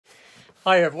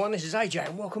Hi everyone, this is AJ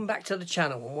and welcome back to the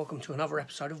channel and welcome to another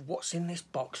episode of What's in This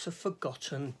Box of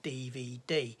Forgotten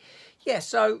DVD. Yeah,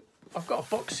 so I've got a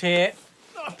box here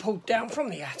that I pulled down from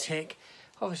the attic.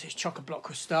 Obviously it's chock-a-block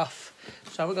with stuff,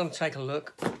 so we're going to take a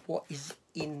look at what is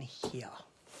in here.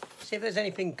 See if there's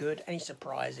anything good, any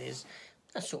surprises,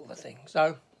 that sort of a thing.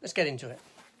 So let's get into it.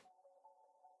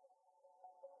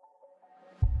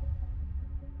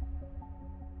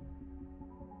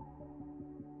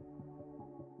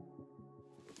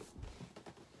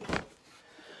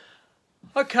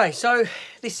 Okay, so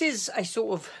this is a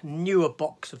sort of newer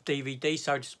box of DVD,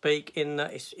 so to speak. In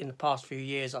the past few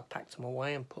years, I've packed them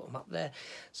away and put them up there.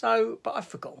 So, but I've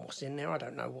forgotten what's in there. I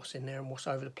don't know what's in there and what's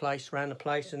over the place, around the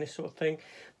place, and this sort of thing.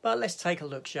 But let's take a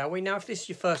look, shall we? Now, if this is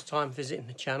your first time visiting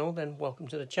the channel, then welcome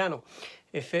to the channel.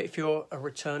 If you're a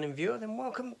returning viewer, then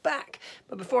welcome back.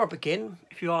 But before I begin,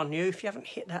 if you are new, if you haven't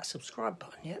hit that subscribe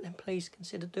button yet, then please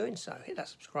consider doing so. Hit that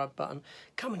subscribe button.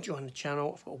 Come and join the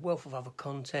channel. I've got a wealth of other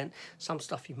content, some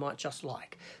stuff you might just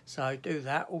like. So do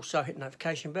that. Also hit the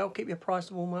notification bell. Keep you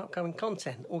apprised of all my upcoming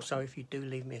content. Also, if you do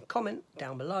leave me a comment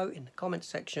down below in the comment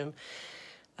section,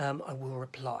 I will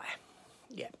reply.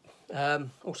 Yeah.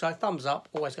 Also, thumbs up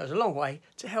always goes a long way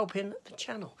to helping the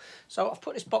channel. So I've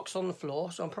put this box on the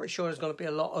floor, so I'm pretty sure there's going to be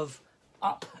a lot of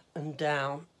up and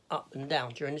down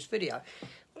during this video.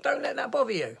 Don't let that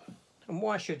bother you. And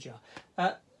why should you?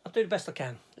 I'll do the best I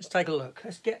can. Let's take a look.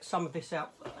 Let's get some of this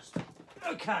out first.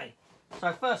 Okay,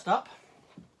 so first up,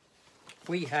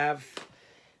 we have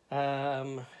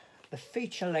the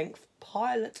feature-length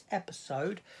pilot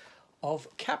episode of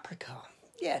Caprica.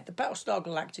 Yeah, the Battlestar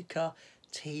Galactica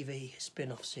TV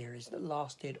spin-off series that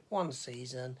lasted one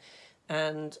season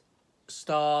and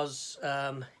stars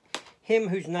him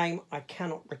whose name I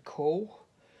cannot recall.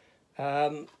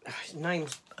 His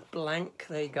name's blank.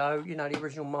 There you go. You know, the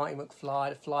original Marty McFly,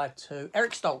 the Fly 2.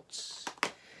 Eric Stoltz.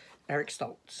 Eric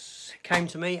Stoltz came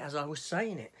to me as I was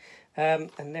saying it.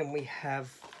 And then we have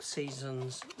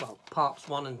parts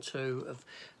 1 and 2 of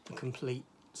the complete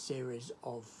series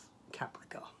of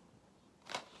Caprica.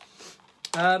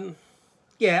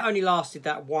 Yeah, it only lasted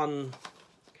that one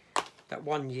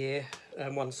year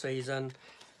and one season.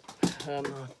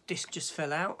 Disc just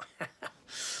fell out.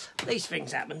 These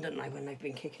things happen, don't they, when they've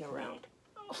been kicking around.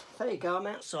 Oh, there you go, I'm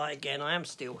outside again. I am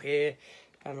still here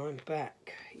and I'm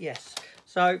back. Yes,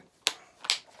 so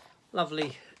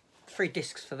lovely 3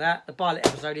 discs for that. The pilot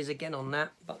episode is again on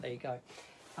that, but there you go.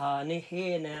 And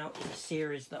here now is a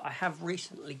series that I have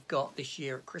recently got this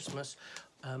year at Christmas.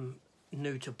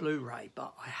 New to Blu-ray,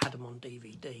 but I had them on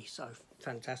DVD, so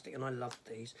fantastic, and I loved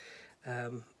these.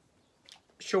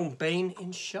 Sean Bean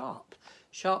in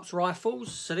Sharp's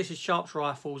Rifles. So this is Sharp's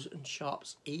Rifles and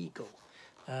Sharp's Eagle,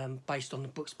 based on the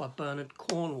books by Bernard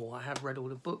Cornwell. I have read all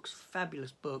the books,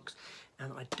 fabulous books,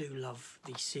 and I do love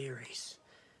the series,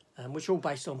 which are all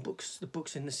based on the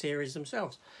books in the series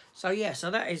themselves. So yeah,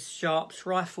 so that is Sharp's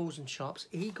Rifles and Sharp's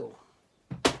Eagle.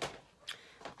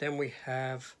 Then we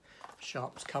have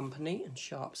Sharp's Company and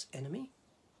Sharp's Enemy.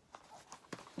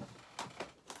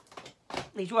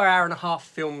 These were 1.5-hour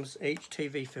films each,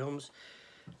 TV films.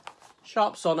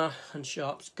 Sharp's Honor and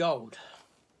Sharp's Gold.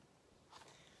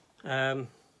 You've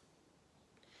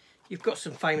got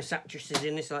some famous actresses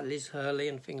in this, like Liz Hurley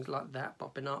and things like that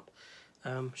popping up.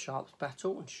 Sharp's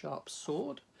Battle and Sharp's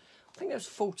Sword. I think there's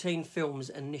 14 films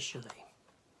initially.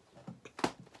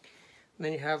 And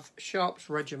then you have Sharp's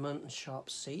Regiment and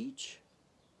Sharp's Siege.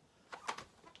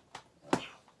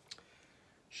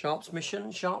 Sharp's Mission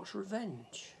and Sharp's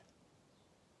Revenge.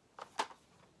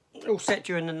 All set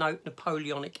during the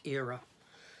Napoleonic era.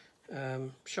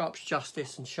 Sharp's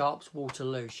Justice and Sharp's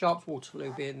Waterloo. Sharp's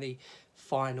Waterloo being the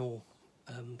final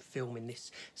film in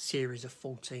this series of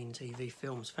 14 TV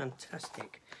films.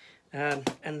 Fantastic. And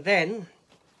then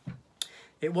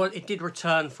it did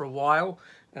return for a while.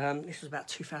 This was about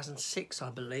 2006, I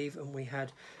believe, and we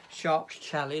had Sharp's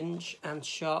Challenge and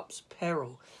Sharp's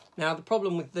Peril. Now, the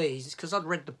problem with these is because I'd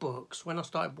read the books. When I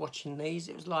started watching these,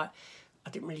 it was like I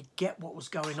didn't really get what was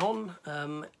going on.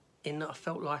 In that I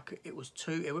felt like it was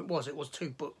two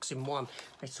books in one.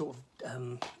 They sort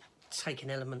of taken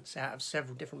elements out of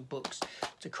several different books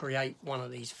to create one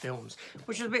of these films,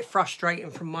 which is a bit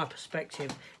frustrating from my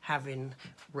perspective, having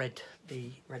read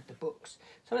the books.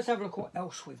 So let's have a look at what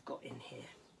else we've got in here.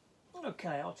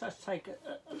 Okay, I'll just take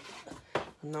a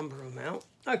number of them out.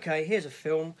 Okay, here's a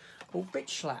film called Bitch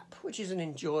Slap, which is an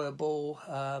enjoyable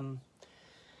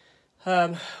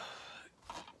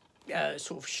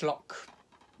sort of schlock,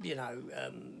 you know,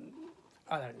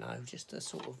 I don't know, just a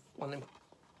sort of one of them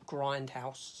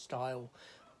grindhouse style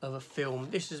of a film.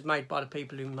 This is made by the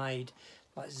people who made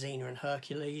like Xena and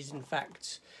Hercules. In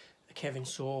fact, Kevin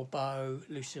Sorbo,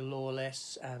 Lucy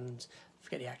Lawless, and I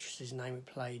forget the actress's name who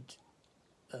played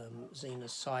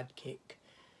Xena's sidekick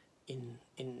in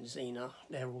Xena.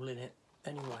 They're all in it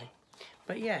anyway.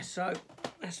 But yeah, so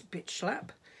that's a bitch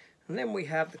slap. And then we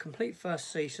have the complete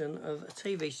first season of a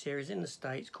TV series in the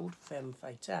States called Femme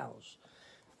Fatales.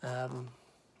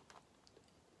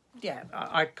 Yeah,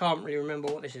 I can't really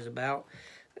remember what this is about.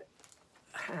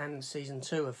 And season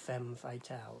 2 of Femme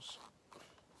Fatales.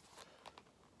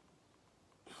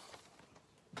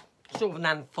 Sort of an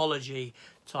anthology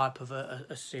type of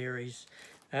a series.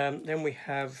 Then we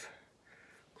have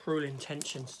Cruel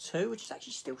Intentions 2, which is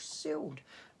actually still sealed,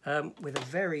 with a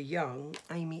very young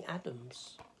Amy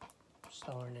Adams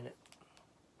starring in it.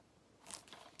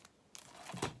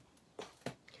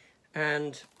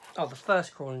 And, oh, the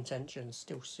first Cruel Intentions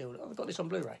still sealed. I've got this on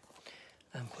Blu-ray.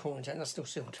 Cruel Intentions, that's still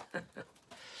sealed.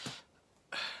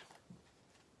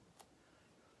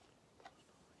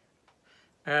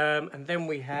 And then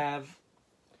we have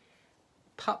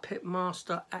Puppet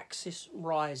Master Axis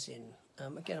Rising.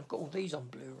 Again, I've got all these on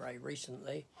Blu-ray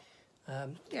recently.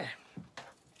 Yeah.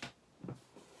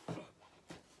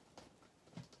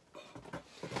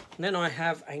 And then I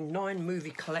have a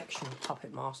 9-movie collection of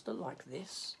Puppet Master like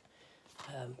this.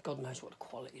 God knows what the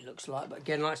quality looks like. But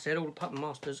again, like I said, all the Puppet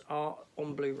Masters are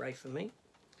on Blu-ray for me.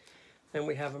 Then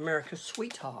we have America's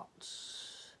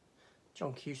Sweethearts.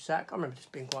 John Cusack. I remember this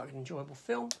being quite an enjoyable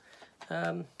film.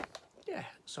 Yeah,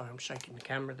 sorry, I'm shaking the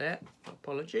camera there.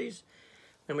 Apologies.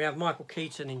 Then we have Michael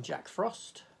Keaton in Jack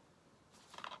Frost.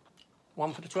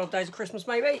 One for the 12 Days of Christmas,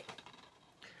 maybe.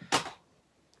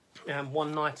 And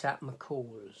One Night at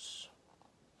McCall's.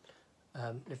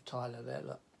 Liv Tyler there,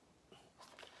 look.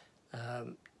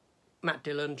 Matt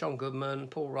Dillon, John Goodman,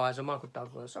 Paul Reiser, Michael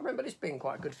Douglas. I remember this being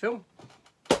quite a good film.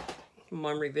 Wouldn't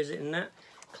mind revisiting that.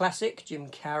 Classic, Jim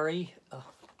Carrey. Oh,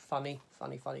 funny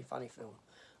film.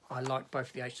 I like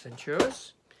both the Ace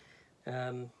Venturas.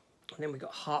 And then we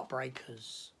got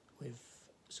Heartbreakers with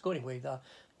Sigourney Weaver,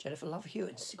 Jennifer Love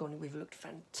Hewitt. Sigourney Weaver looked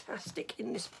fantastic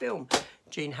in this film.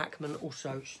 Gene Hackman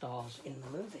also stars in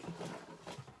the movie.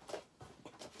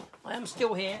 I am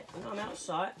still here and I'm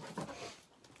outside.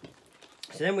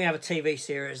 So then we have a TV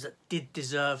series that did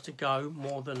deserve to go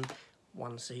more than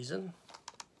one season.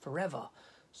 Forever,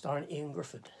 starring Ian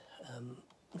Griffith.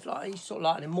 He's sort of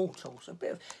like an immortal, so a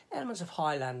bit of elements of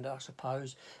Highlander, I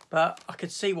suppose. But I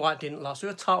could see why it didn't last.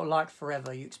 With a title like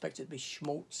Forever, you expect it to be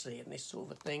schmaltzy and this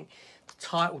sort of thing. The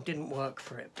title didn't work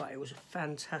for it, but it was a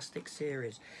fantastic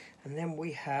series. And then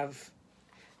we have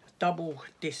a double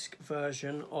disc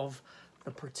version of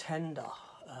The Pretender.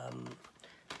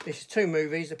 This is 2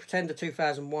 movies, The Pretender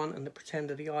 2001 and The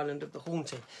Pretender, The Island of the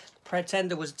Haunted. The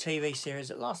Pretender was a TV series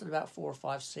that lasted about 4 or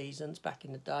 5 seasons back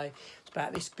in the day. It's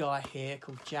about this guy here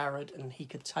called Jared, and he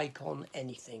could take on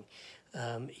anything.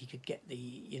 He could get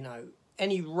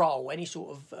any role, any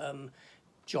sort of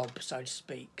job, so to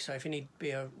speak. So if he needed to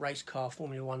be a race car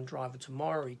Formula 1 driver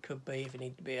tomorrow, he could be. If he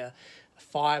needed to be a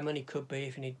fireman, he could be.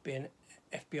 If he needed to be an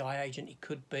FBI agent, he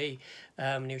could be.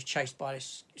 And he was chased by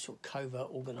this sort of covert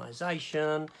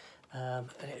organisation. And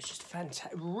it was just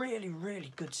fantastic,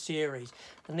 really good series.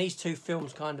 And these 2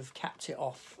 films kind of capped it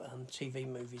off. TV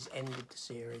movies ended the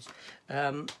series.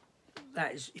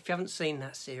 That is, if you haven't seen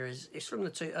that series, it's from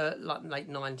the late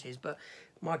 90s, but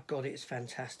my God, it's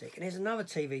fantastic. And there's another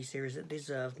TV series that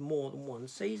deserved more than one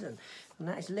season, and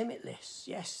that is Limitless.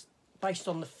 Yes, based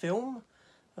on the film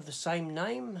of the same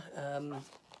name,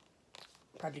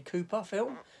 Bradley Cooper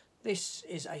film. This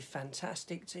is a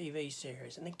fantastic TV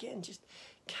series, and again, just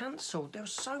cancelled. There were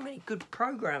so many good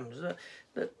programmes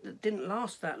that didn't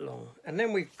last that long. And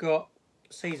then we've got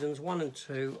seasons 1 and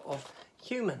 2 of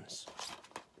Humans.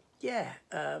 Yeah,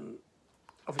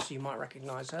 obviously you might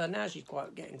recognise her now. She's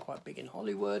getting quite big in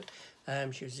Hollywood.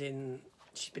 She's been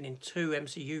in 2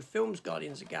 MCU films,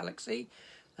 Guardians of the Galaxy.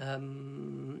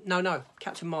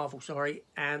 Captain Marvel, sorry,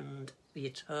 and The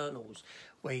Eternals,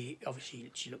 where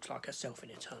obviously she looks like herself in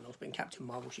Eternals, but in Captain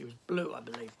Marvel she was blue, I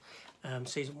believe.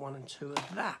 Season 1 and 2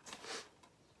 of that.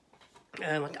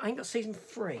 I ain't got season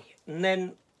 3. And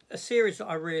then a series that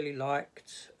I really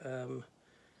liked,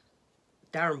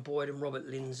 Darren Boyd and Robert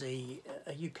Lindsay,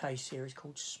 a UK series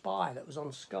called Spy that was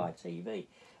on Sky TV.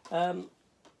 Oh,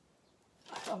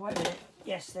 wait a minute.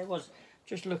 Yes, there was.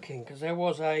 Just looking, because there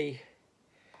was a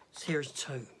series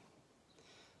 2.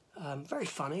 Very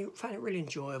funny. Found it really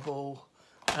enjoyable.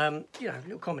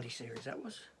 Little comedy series that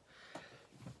was.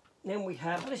 Then we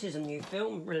have, this is a new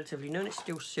film, relatively new, and it's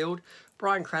still sealed.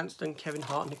 Bryan Cranston, Kevin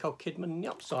Hart, Nicole Kidman in the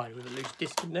upside with a loose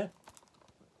disc in there.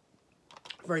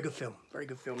 Very good film, very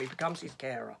good film. He becomes his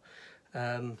carer.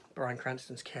 Bryan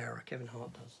Cranston's carer, Kevin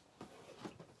Hart does.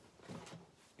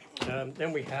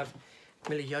 Then we have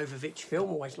Milla Jovovich film,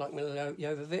 always like Milla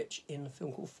Jovovich, in a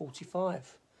film called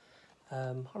 45.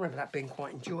 I remember that being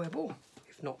quite enjoyable,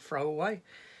 if not throwaway.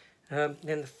 Then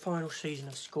the final season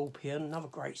of Scorpion, another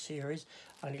great series,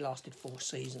 only lasted 4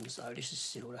 seasons, so this is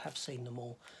still, I have seen them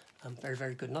all. Very,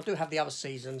 very good. And I do have the other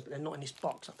seasons, but they're not in this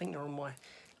box. I think they're on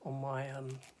my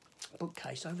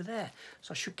bookcase over there.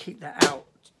 So I should keep that out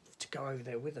to go over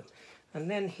there with them. And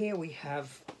then here we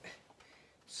have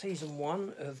Season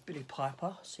 1 of Billie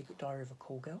Piper, Secret Diary of a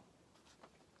Call Girl.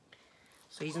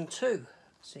 Season 2,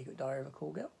 Secret Diary of a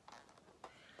Call Girl.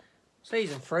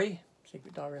 Season 3,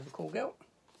 Secret Diary of a Call Girl.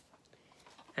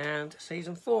 And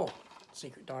Season 4,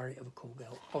 Secret Diary of a Call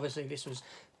Girl. Obviously this was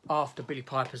after Billie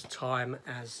Piper's time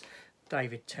as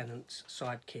David Tennant's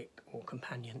sidekick or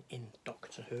companion in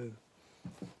Doctor Who.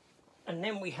 And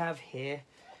then we have here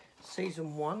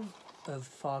Season 1 of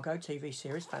Fargo TV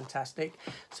series, fantastic.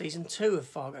 Season 2 of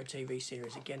Fargo TV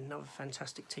series, again another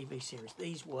fantastic TV series.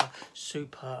 These were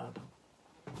superb.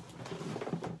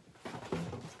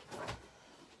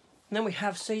 And then we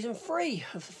have Season 3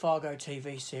 of the Fargo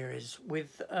TV series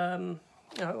with Obi-Wan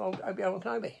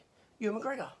Kenobi. Ewan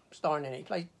McGregor starring in it. He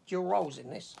plays dual roles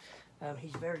in this.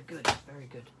 He's very good, very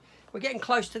good. We're getting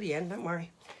close to the end, don't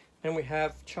worry. Then we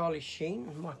have Charlie Sheen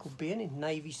and Michael Biehn in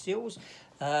Navy SEALs.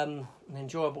 An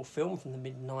enjoyable film from the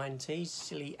mid-90s,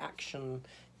 silly action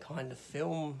kind of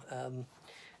film.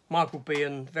 Michael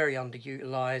Biehn, very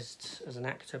underutilised as an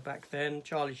actor back then.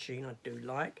 Charlie Sheen I do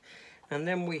like. And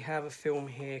then we have a film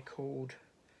here called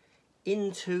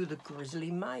Into the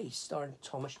Grizzly Maze, starring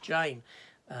Thomas Jane.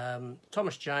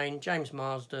 Thomas Jane, James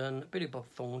Marsden, Billy Bob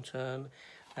Thornton.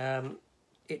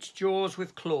 It's Jaws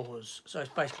with claws, so it's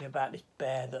basically about this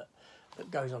bear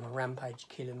that goes on a rampage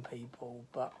killing people.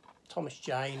 But Thomas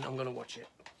Jane, I'm going to watch it.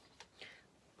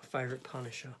 My favourite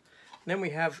Punisher. And then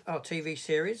we have our TV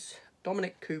series,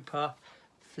 Dominic Cooper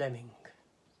Fleming.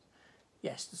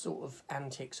 Yes, the sort of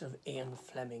antics of Ian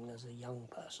Fleming as a young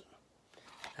person.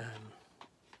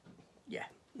 Yeah,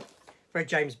 very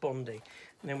James Bondy.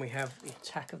 And then we have The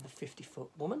Attack of the 50-Foot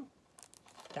Woman,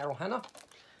 Daryl Hannah,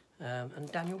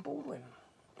 and Daniel Baldwin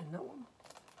in that one.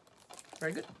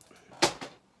 Very good.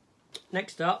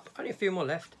 Next up, only a few more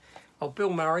left. Oh,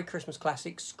 Bill Murray, Christmas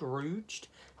classic, Scrooged.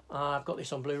 I've got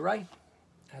this on Blu-ray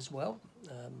as well.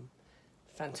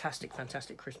 Fantastic,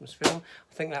 fantastic Christmas film.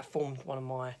 I think that formed one of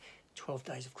my 12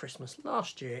 Days of Christmas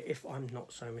last year, if I'm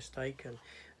not so mistaken.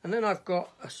 And then I've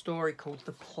got a story called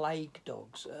The Plague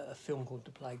Dogs, a film called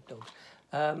The Plague Dogs.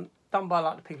 Done by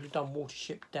like the people who've done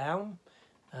Watership Down.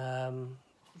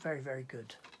 Very, very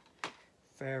good.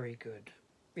 Very good.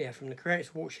 Yeah, from the creators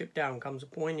of Watership Down comes a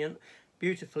poignant,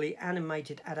 beautifully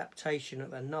animated adaptation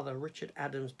of another Richard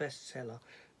Adams bestseller,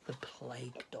 The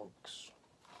Plague Dogs.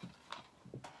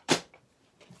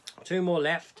 2 more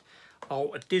left.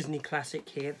 Oh, a Disney classic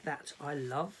here that I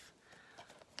love.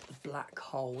 The Black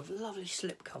Hole with a lovely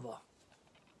slipcover.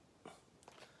 I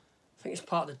think it's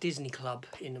part of the Disney Club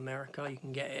in America. You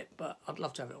can get it, but I'd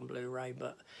love to have it on Blu-ray,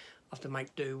 but I have to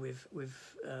make do with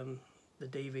the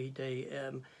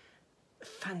DVD.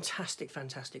 Fantastic,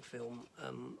 fantastic film. I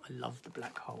love The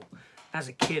Black Hole. As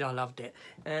a kid, I loved it.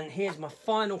 And here's my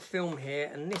final film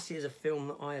here, and this is a film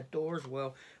that I adore as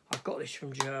well. I got this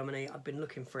from Germany. I've been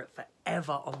looking for it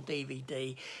forever on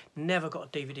DVD. Never got a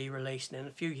DVD released, and then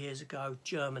a few years ago,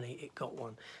 Germany, it got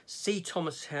one. C.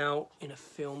 Thomas Howell in a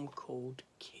film called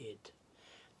Kid.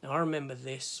 Now, I remember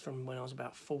this from when I was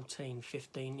about 14,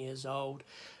 15 years old.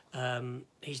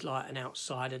 He's like an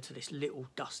outsider to this little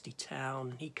dusty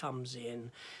town. He comes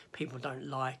in, people don't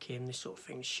like him, this sort of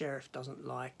thing. The sheriff doesn't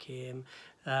like him,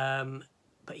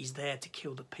 but he's there to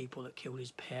kill the people that killed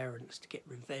his parents, to get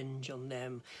revenge on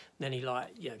them. And then he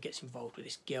gets involved with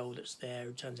this girl that's there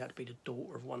who turns out to be the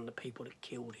daughter of one of the people that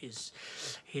killed his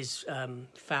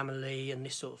family and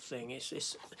this sort of thing.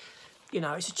 It's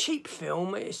a cheap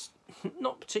film. It's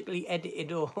not particularly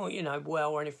edited or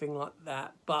well or anything like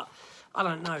that, but I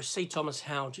don't know, C. Thomas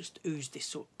Howell just oozed this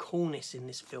sort of coolness in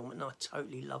this film, and I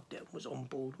totally loved it and was on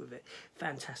board with it.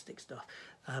 Fantastic stuff.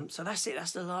 So that's it,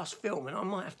 that's the last film, and I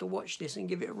might have to watch this and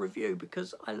give it a review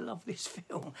because I love this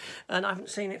film and I haven't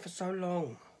seen it for so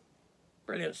long.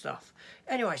 Brilliant stuff.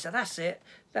 Anyway, so that's it.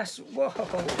 That's all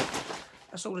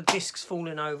the discs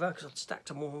falling over because I'd stacked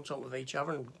them all on top of each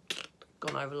other and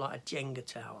gone over like a Jenga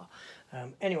tower.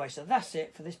 Anyway, so that's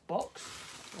it for this box.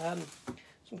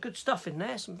 Some good stuff in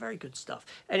there, some very good stuff.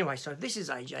 Anyway, so this is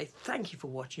AJ. Thank you for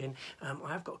watching.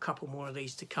 I have got a couple more of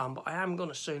these to come, but I am going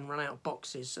to soon run out of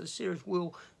boxes, so the series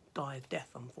will die a death,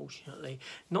 unfortunately.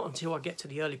 Not until I get to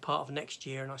the early part of next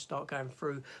year and I start going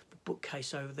through the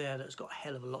bookcase over there that's got a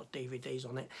hell of a lot of DVDs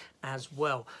on it as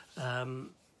well.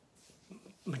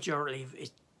 majority of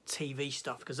it's TV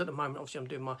stuff, because at the moment obviously I'm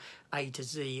doing my A to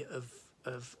Z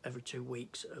of every 2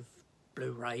 weeks of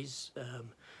Blu-rays,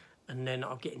 and then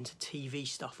I'll get into TV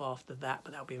stuff after that,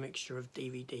 but that'll be a mixture of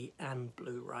DVD and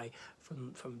Blu-ray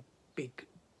from big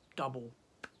double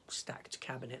stacked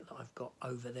cabinet that I've got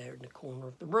over there in the corner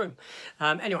of the room.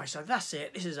 Anyway, so that's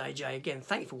it. This is AJ again.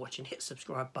 Thank you for watching. Hit the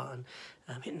subscribe button,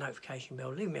 hit the notification bell,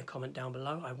 leave me a comment down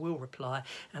below. I will reply,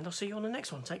 and I'll see you on the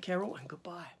next one. Take care all, and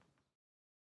goodbye.